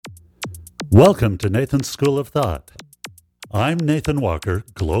Welcome to Nathan's School of Thought. I'm Nathan Walker,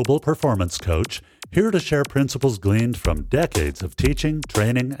 Global Performance Coach, here to share principles gleaned from decades of teaching,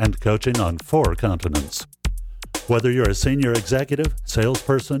 training, and coaching on 4 continents. Whether you're a senior executive,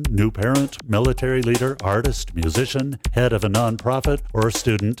 salesperson, new parent, military leader, artist, musician, head of a nonprofit, or a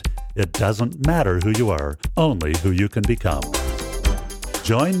student, it doesn't matter who you are, only who you can become.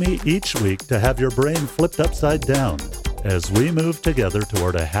 Join me each week to have your brain flipped upside down as we move together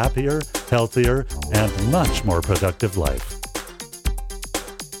toward a happier, healthier, and much more productive life.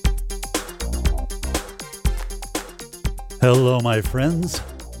 Hello, my friends.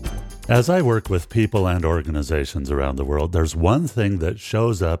 As I work with people and organizations around the world, there's one thing that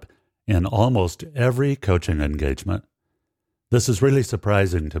shows up in almost every coaching engagement. This is really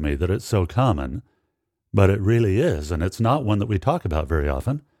surprising to me that it's so common, but it really is, and it's not one that we talk about very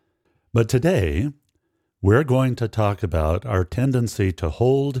often. But today, we're going to talk about our tendency to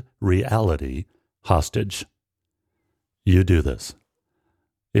hold reality hostage. You do this.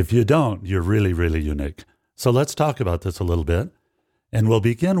 If you don't, you're really, really unique. So let's talk about this a little bit, and we'll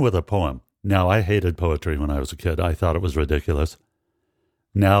begin with a poem. Now, I hated poetry when I was a kid. I thought it was ridiculous.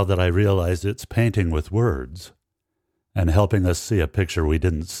 Now that I realize it's painting with words and helping us see a picture we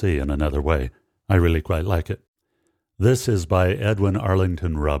didn't see in another way, I really quite like it. This is by Edwin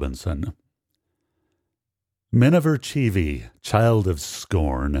Arlington Robinson. Miniver Cheevy, child of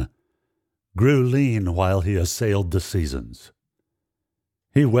scorn, grew lean while he assailed the seasons.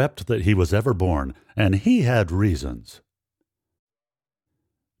 He wept that he was ever born, and he had reasons.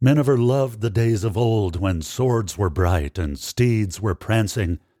 Miniver loved the days of old when swords were bright and steeds were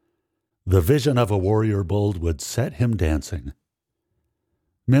prancing. The vision of a warrior bold would set him dancing.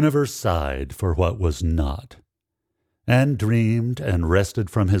 Miniver sighed for what was not, and dreamed and rested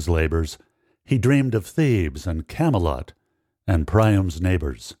from his labors. He dreamed of Thebes and Camelot and Priam's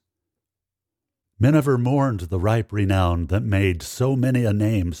neighbors. Miniver mourned the ripe renown that made so many a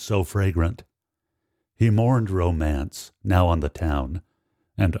name so fragrant. He mourned romance, now on the town,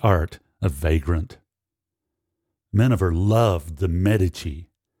 and art a vagrant. Miniver loved the Medici,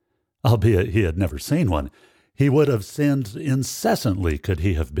 albeit he had never seen one. He would have sinned incessantly could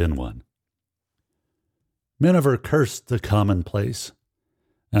he have been one. Miniver cursed the commonplace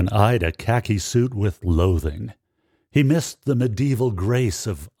and eyed a khaki suit with loathing. He missed the medieval grace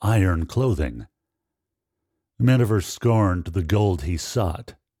of iron clothing. Miniver scorned the gold he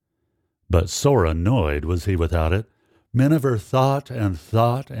sought, but sore annoyed was he without it. Miniver thought and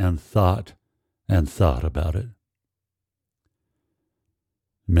thought and thought and thought about it.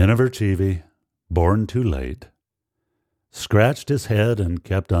 Miniver Cheevy, born too late, scratched his head and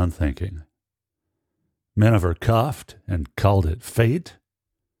kept on thinking. Miniver coughed and called it fate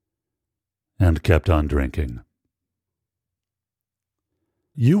and kept on drinking.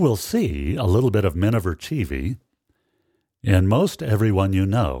 You will see a little bit of Miniver Cheevy in most everyone you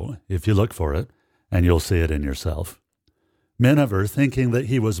know, if you look for it, and you'll see it in yourself. Miniver thinking that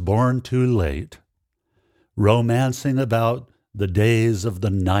he was born too late, romancing about the days of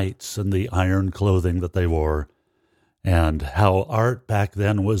the knights and the iron clothing that they wore, and how art back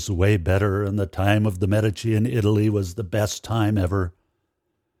then was way better and the time of the Medici in Italy was the best time ever.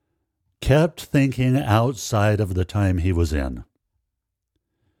 Kept thinking outside of the time he was in,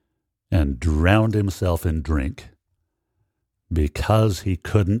 and drowned himself in drink because he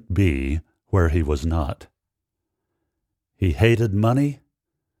couldn't be where he was not. He hated money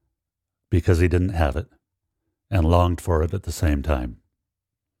because he didn't have it and longed for it at the same time.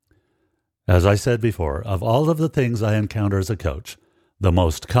 As I said before, of all of the things I encounter as a coach, the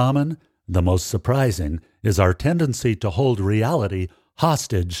most common, the most surprising is our tendency to hold reality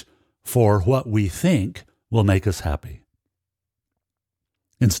hostage for what we think will make us happy.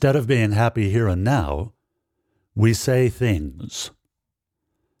 Instead of being happy here and now, we say things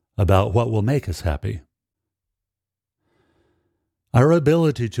about what will make us happy. Our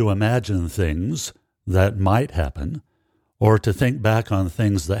ability to imagine things that might happen or to think back on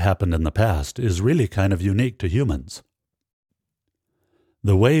things that happened in the past is really kind of unique to humans.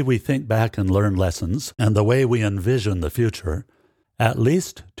 The way we think back and learn lessons and the way we envision the future, at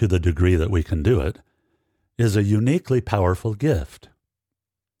least to the degree that we can do it, is a uniquely powerful gift.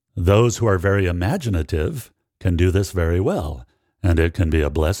 Those who are very imaginative can do this very well, and it can be a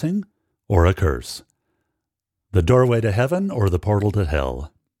blessing or a curse. The doorway to heaven or the portal to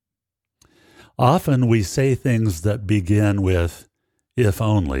hell. Often we say things that begin with, if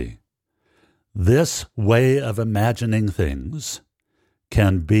only. This way of imagining things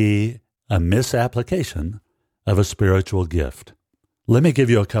can be a misapplication of a spiritual gift. Let me give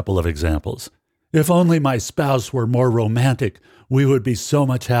you a couple of examples. If only my spouse were more romantic, we would be so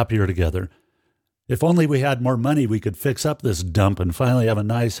much happier together. If only we had more money, we could fix up this dump and finally have a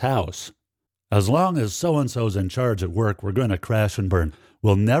nice house. As long as so-and-so's in charge at work, we're going to crash and burn.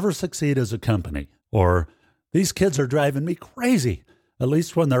 We'll never succeed as a company. Or, these kids are driving me crazy. At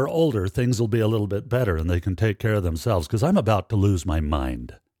least when they're older, things will be a little bit better and they can take care of themselves because I'm about to lose my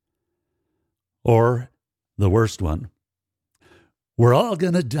mind. Or, the worst one, we're all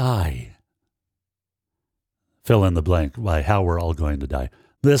going to die. Fill in the blank by how we're all going to die.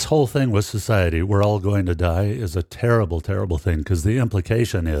 This whole thing with society, we're all going to die, is a terrible, terrible thing because the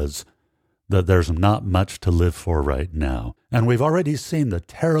implication is that there's not much to live for right now. And we've already seen the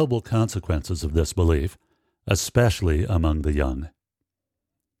terrible consequences of this belief, especially among the young.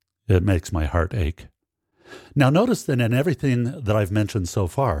 It makes my heart ache. Now notice that in everything that I've mentioned so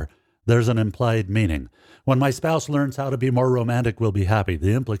far, there's an implied meaning. When my spouse learns how to be more romantic, we'll be happy.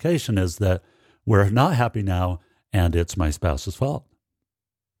 The implication is that we're not happy now, and it's my spouse's fault.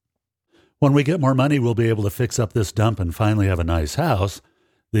 When we get more money, we'll be able to fix up this dump and finally have a nice house.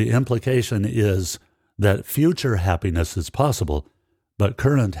 The implication is that future happiness is possible, but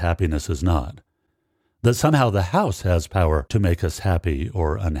current happiness is not. That somehow the house has power to make us happy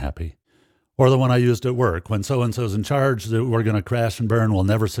or unhappy. Or the one I used at work, when so-and-so's in charge, that we're going to crash and burn, we'll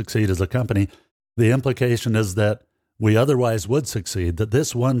never succeed as a company. The implication is that we otherwise would succeed, that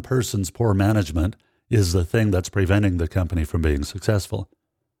this one person's poor management is the thing that's preventing the company from being successful.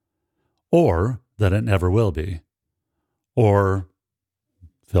 Or that it never will be. Or,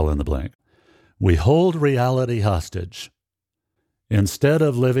 fill in the blank. We hold reality hostage. Instead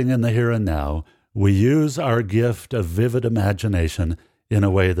of living in the here and now, we use our gift of vivid imagination in a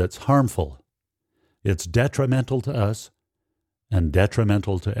way that's harmful. It's detrimental to us and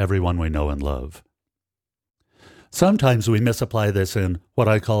detrimental to everyone we know and love. Sometimes we misapply this in what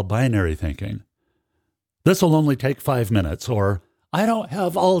I call binary thinking. This will only take 5 minutes, or I don't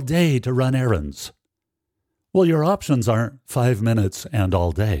have all day to run errands. Well, your options aren't 5 minutes and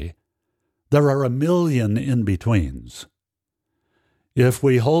all day. There are a million in-betweens. If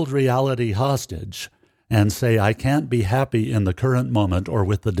we hold reality hostage and say, I can't be happy in the current moment or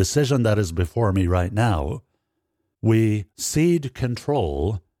with the decision that is before me right now, we cede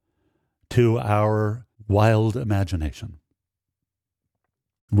control to our wild imagination.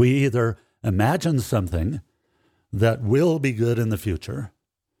 We either imagine something that will be good in the future,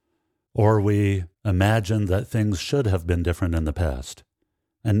 or we imagine that things should have been different in the past,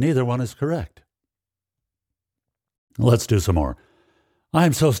 and neither one is correct. Let's do some more.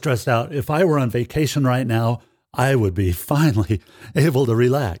 I'm so stressed out. If I were on vacation right now, I would be finally able to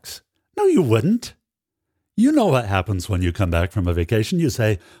relax. No, you wouldn't. You know what happens when you come back from a vacation. You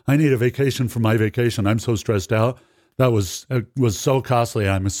say, I need a vacation for my vacation. I'm so stressed out. That was so costly.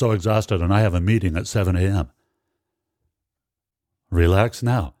 I'm so exhausted, and I have a meeting at 7 a.m. Relax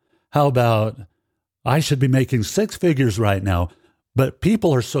now. How about, I should be making 6 figures right now, but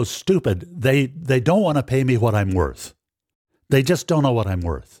people are so stupid, they don't want to pay me what I'm worth. They just don't know what I'm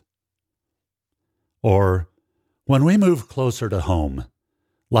worth. Or, when we move closer to home,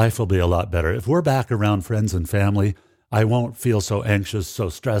 life will be a lot better. If we're back around friends and family, I won't feel so anxious, so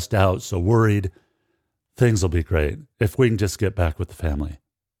stressed out, so worried. Things will be great if we can just get back with the family.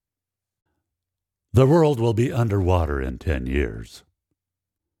 The world will be underwater in 10 years.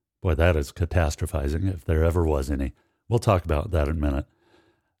 Boy, that is catastrophizing, if there ever was any. We'll talk about that in a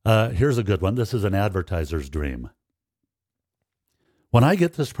minute. Here's a good one. This is an advertiser's dream. When I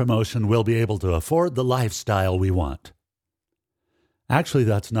get this promotion, we'll be able to afford the lifestyle we want. Actually,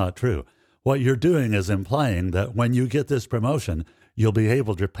 that's not true. What you're doing is implying that when you get this promotion, you'll be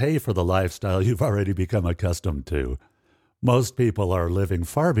able to pay for the lifestyle you've already become accustomed to. Most people are living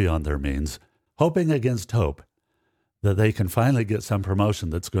far beyond their means, hoping against hope that they can finally get some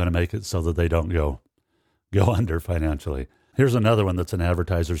promotion that's going to make it so that they don't go under financially. Here's another one that's an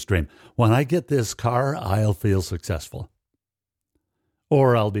advertiser's dream. When I get this car, I'll feel successful.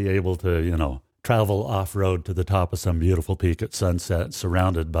 Or I'll be able to, travel off-road to the top of some beautiful peak at sunset,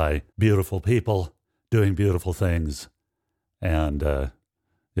 surrounded by beautiful people doing beautiful things. And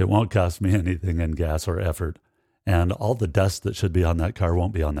it won't cost me anything in gas or effort. And all the dust that should be on that car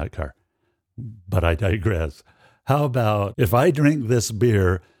won't be on that car. But I digress. How about, if I drink this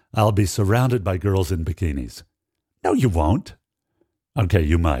beer, I'll be surrounded by girls in bikinis? No, you won't. Okay,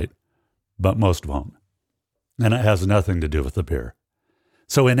 you might, but most won't. And it has nothing to do with the beer.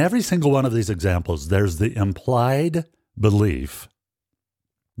 So in every single one of these examples, there's the implied belief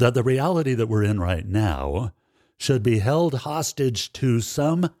that the reality that we're in right now should be held hostage to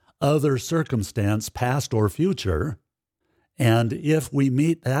some other circumstance, past or future. And if we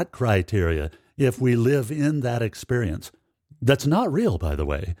meet that criteria, if we live in that experience, that's not real, by the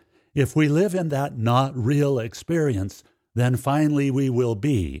way, if we live in that not real experience, then finally we will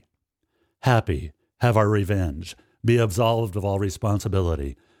be happy, have our revenge, be absolved of all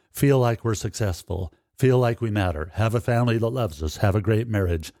responsibility, feel like we're successful, feel like we matter, have a family that loves us, have a great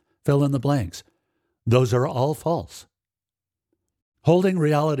marriage, fill in the blanks. Those are all false. Holding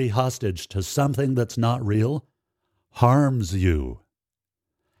reality hostage to something that's not real harms you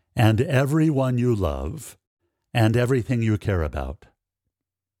and everyone you love and everything you care about.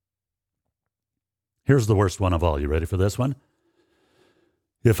 Here's the worst one of all. You ready for this one?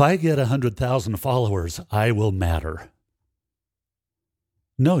 If I get 100,000 followers, I will matter.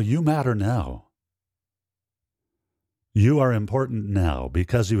 No, you matter now. You are important now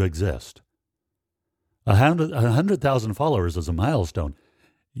because you exist. 100,000 followers is a milestone.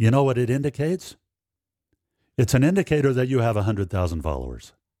 You know what it indicates? It's an indicator that you have 100,000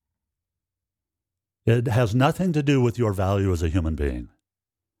 followers. It has nothing to do with your value as a human being.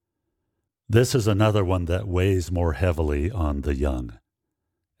 This is another one that weighs more heavily on the young,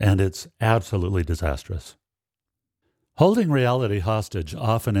 and it's absolutely disastrous. Holding reality hostage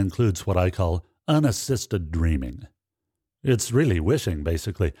often includes what I call unassisted dreaming. It's really wishing,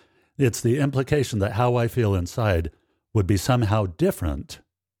 basically. It's the implication that how I feel inside would be somehow different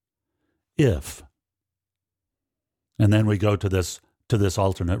if. And then we go to this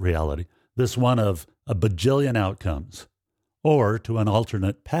alternate reality, this one of a bajillion outcomes, or to an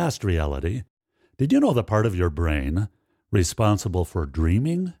alternate past reality. Did you know the part of your brain responsible for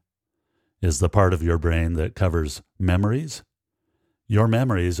dreaming is the part of your brain that covers memories? Your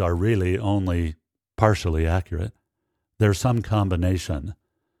memories are really only partially accurate. There's some combination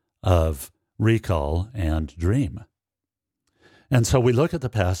of recall and dream. And so we look at the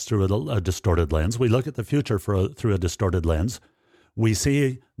past through a distorted lens. We look at the future through a distorted lens. We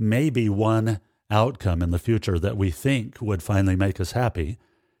see maybe one outcome in the future that we think would finally make us happy,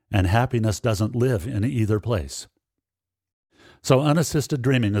 and happiness doesn't live in either place. So unassisted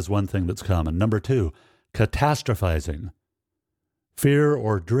dreaming is one thing that's common. Number two, catastrophizing. Fear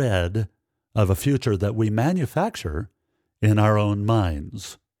or dread of a future that we manufacture in our own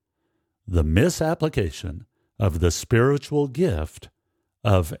minds. The misapplication of the spiritual gift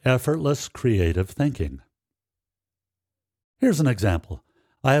of effortless creative thinking. Here's an example.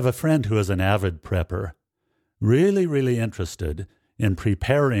 I have a friend who is an avid prepper, really interested in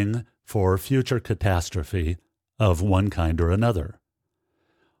preparing for future catastrophe of one kind or another.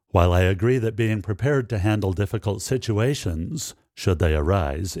 While I agree that being prepared to handle difficult situations, should they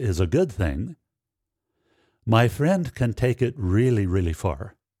arise, is a good thing, my friend can take it really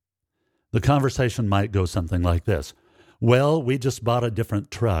far. The conversation might go something like this. Well, we just bought a different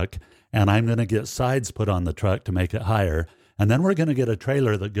truck, and I'm going to get sides put on the truck to make it higher, and then we're going to get a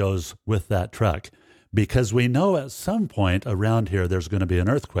trailer that goes with that truck, because we know at some point around here there's going to be an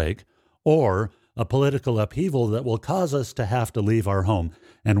earthquake or a political upheaval that will cause us to have to leave our home,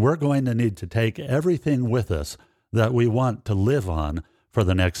 and we're going to need to take everything with us that we want to live on for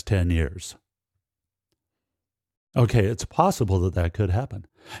the next 10 years. Okay, it's possible that that could happen.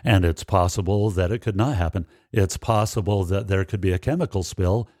 And it's possible that it could not happen. It's possible that there could be a chemical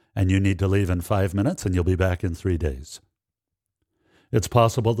spill and you need to leave in 5 minutes and you'll be back in 3 days. It's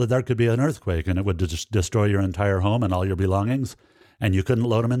possible that there could be an earthquake and it would just destroy your entire home and all your belongings and you couldn't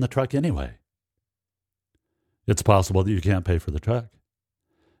load them in the truck anyway. It's possible that you can't pay for the truck.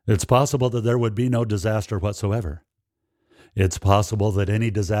 It's possible that there would be no disaster whatsoever. It's possible that any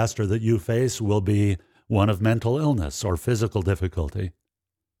disaster that you face will be one of mental illness or physical difficulty.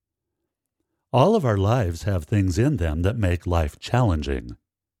 All of our lives have things in them that make life challenging.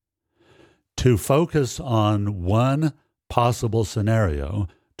 To focus on one possible scenario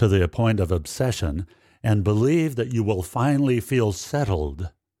to the point of obsession and believe that you will finally feel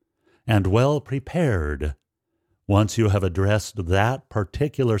settled and well prepared once you have addressed that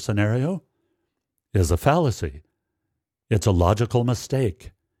particular scenario is a fallacy. It's a logical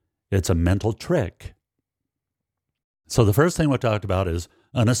mistake. It's a mental trick. So the first thing we talked about is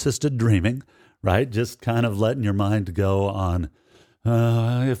unassisted dreaming, right? Just kind of letting your mind go on,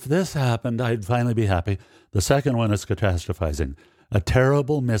 if this happened, I'd finally be happy. The second one is catastrophizing, a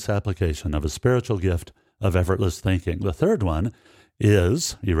terrible misapplication of a spiritual gift of effortless thinking. The third one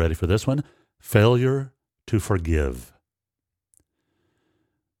is, you ready for this one? Failure to forgive.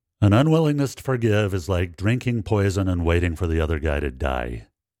 An unwillingness to forgive is like drinking poison and waiting for the other guy to die.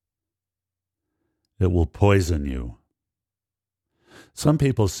 It will poison you. Some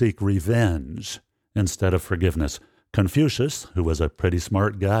people seek revenge instead of forgiveness. Confucius, who was a pretty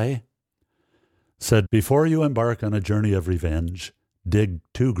smart guy, said, "Before you embark on a journey of revenge, dig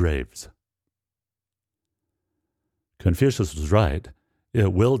 2 graves." Confucius was right.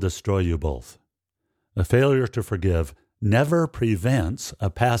 it will destroy you both. A failure to forgive never prevents a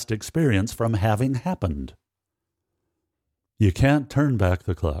past experience from having happened. You can't turn back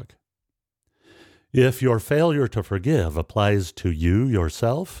the clock. If your failure to forgive applies to you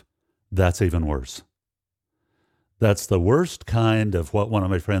yourself, that's even worse. That's the worst kind of what one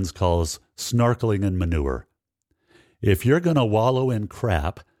of my friends calls snorkeling in manure. If you're going to wallow in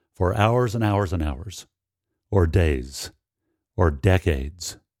crap for hours and hours and hours, or days, or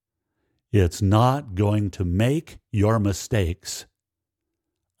decades, it's not going to make your mistakes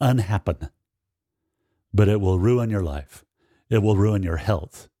unhappen, but it will ruin your life. It will ruin your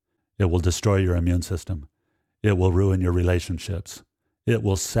health. It will destroy your immune system. It will ruin your relationships. It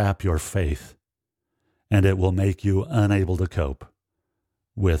will sap your faith. And it will make you unable to cope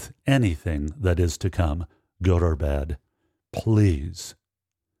with anything that is to come, good or bad. Please,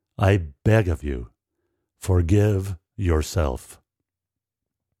 I beg of you, forgive yourself.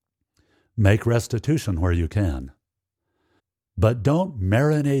 Make restitution where you can. But don't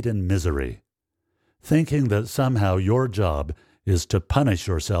marinate in misery, thinking that somehow your job is to punish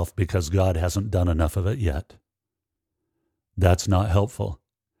yourself because God hasn't done enough of it yet. That's not helpful.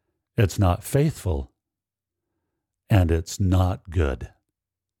 It's not faithful. And it's not good.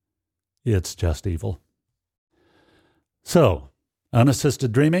 It's just evil. So,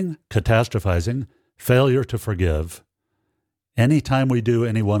 unassisted dreaming, catastrophizing, failure to forgive. Anytime we do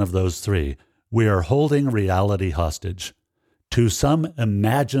any one of those three, we are holding reality hostage to some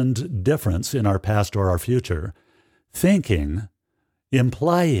imagined difference in our past or our future, thinking,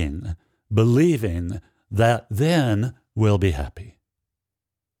 implying, believing that then we'll be happy.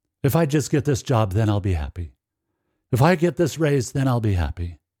 If I just get this job, then I'll be happy. If I get this raise, then I'll be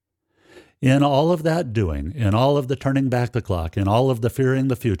happy. In all of that doing, in all of the turning back the clock, in all of the fearing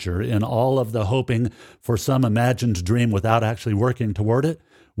the future, in all of the hoping for some imagined dream without actually working toward it,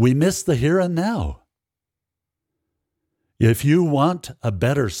 we miss the here and now. If you want a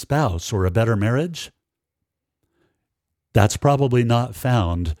better spouse or a better marriage, that's probably not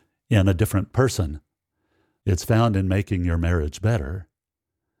found in a different person. It's found in making your marriage better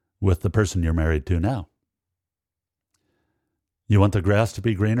with the person you're married to now. You want the grass to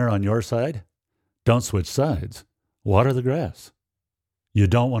be greener on your side? Don't switch sides. Water the grass. You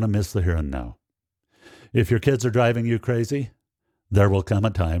don't want to miss the here and now. If your kids are driving you crazy, there will come a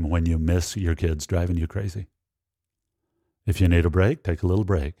time when you miss your kids driving you crazy. If you need a break, take a little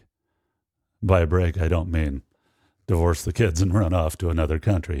break. By a break, I don't mean divorce the kids and run off to another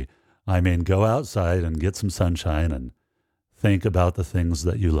country. I mean go outside and get some sunshine and think about the things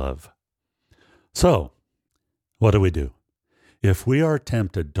that you love. So, what do? If we are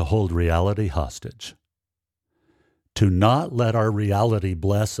tempted to hold reality hostage, to not let our reality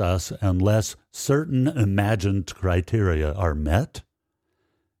bless us unless certain imagined criteria are met,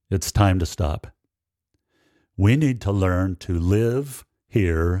 it's time to stop. We need to learn to live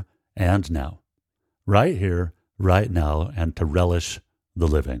here and now, right here, right now, and to relish the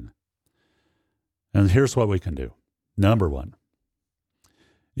living. And here's what we can do. Number one,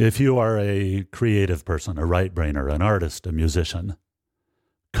 if you are a creative person, a right-brainer, an artist, a musician,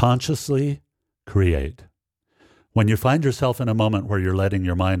 consciously create. When you find yourself in a moment where you're letting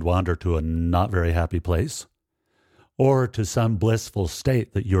your mind wander to a not very happy place, or to some blissful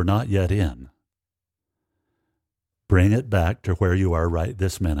state that you're not yet in, bring it back to where you are right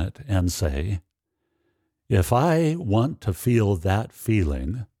this minute and say, if I want to feel that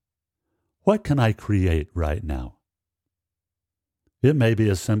feeling, what can I create right now? It may be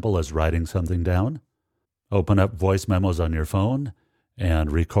as simple as writing something down. Open up voice memos on your phone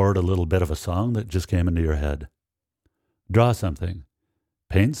and record a little bit of a song that just came into your head. Draw something,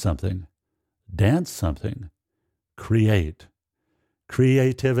 paint something, dance something, create.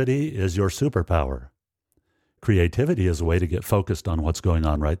 Creativity is your superpower. Creativity is a way to get focused on what's going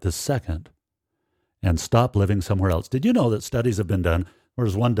on right this second and stop living somewhere else. Did you know that studies have been done? There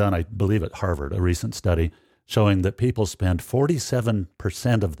was one done, I believe, at Harvard, a recent study showing that people spend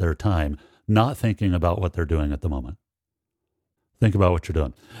 47% of their time not thinking about what they're doing at the moment. Think about what you're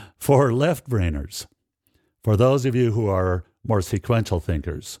doing. For left-brainers, for those of you who are more sequential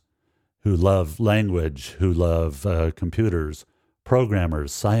thinkers, who love language, who love computers,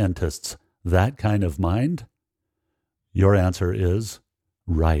 programmers, scientists, that kind of mind, your answer is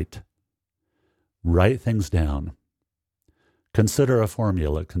write. Write things down. Consider a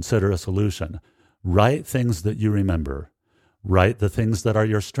formula. Consider a solution. Write things that you remember. Write the things that are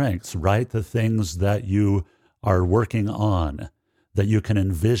your strengths. Write the things that you are working on, that you can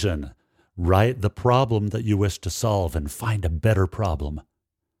envision. Write the problem that you wish to solve and find a better problem.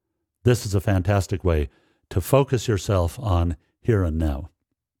 This is a fantastic way to focus yourself on here and now.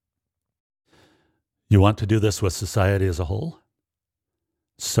 You want to do this with society as a whole?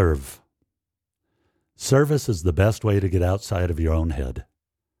 Serve. Service is the best way to get outside of your own head.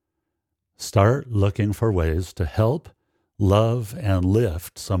 Start looking for ways to help, love, and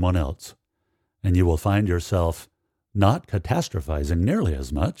lift someone else, and you will find yourself not catastrophizing nearly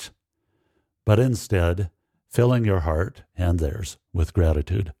as much, but instead filling your heart and theirs with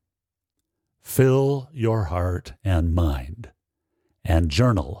gratitude. Fill your heart and mind, and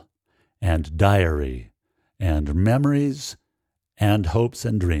journal, and diary, and memories, and hopes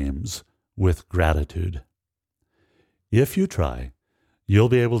and dreams with gratitude. If you try, you'll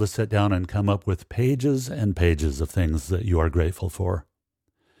be able to sit down and come up with pages and pages of things that you are grateful for.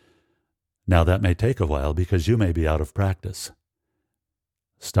 Now, that may take a while because you may be out of practice.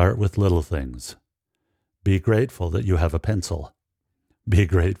 Start with little things. Be grateful that you have a pencil. Be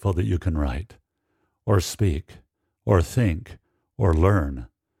grateful that you can write, or speak, or think, or learn,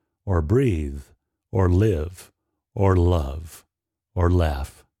 or breathe, or live, or love, or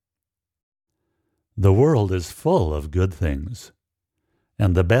laugh. The world is full of good things,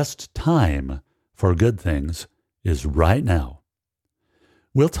 and the best time for good things is right now.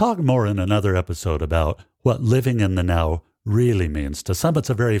 We'll talk more in another episode about what living in the now really means. To some, it's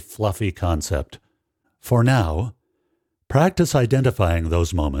a very fluffy concept. For now, practice identifying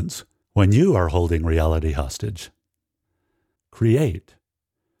those moments when you are holding reality hostage. Create,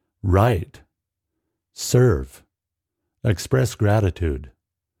 write, serve, express gratitude.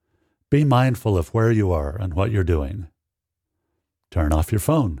 Be mindful of where you are and what you're doing. Turn off your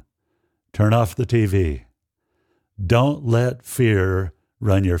phone. Turn off the TV. Don't let fear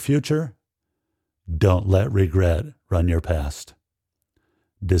run your future. Don't let regret run your past.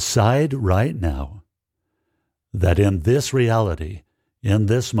 Decide right now that in this reality, in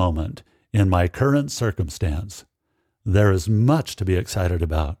this moment, in my current circumstance, there is much to be excited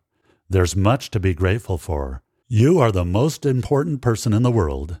about. There's much to be grateful for. You are the most important person in the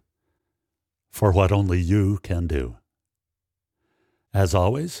world for what only you can do. As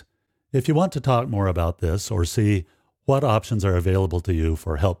always, if you want to talk more about this or see what options are available to you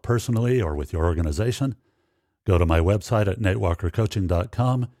for help personally or with your organization, go to my website at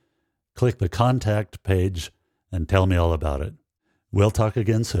natewalkercoaching.com, click the contact page, and tell me all about it. We'll talk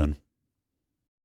again soon.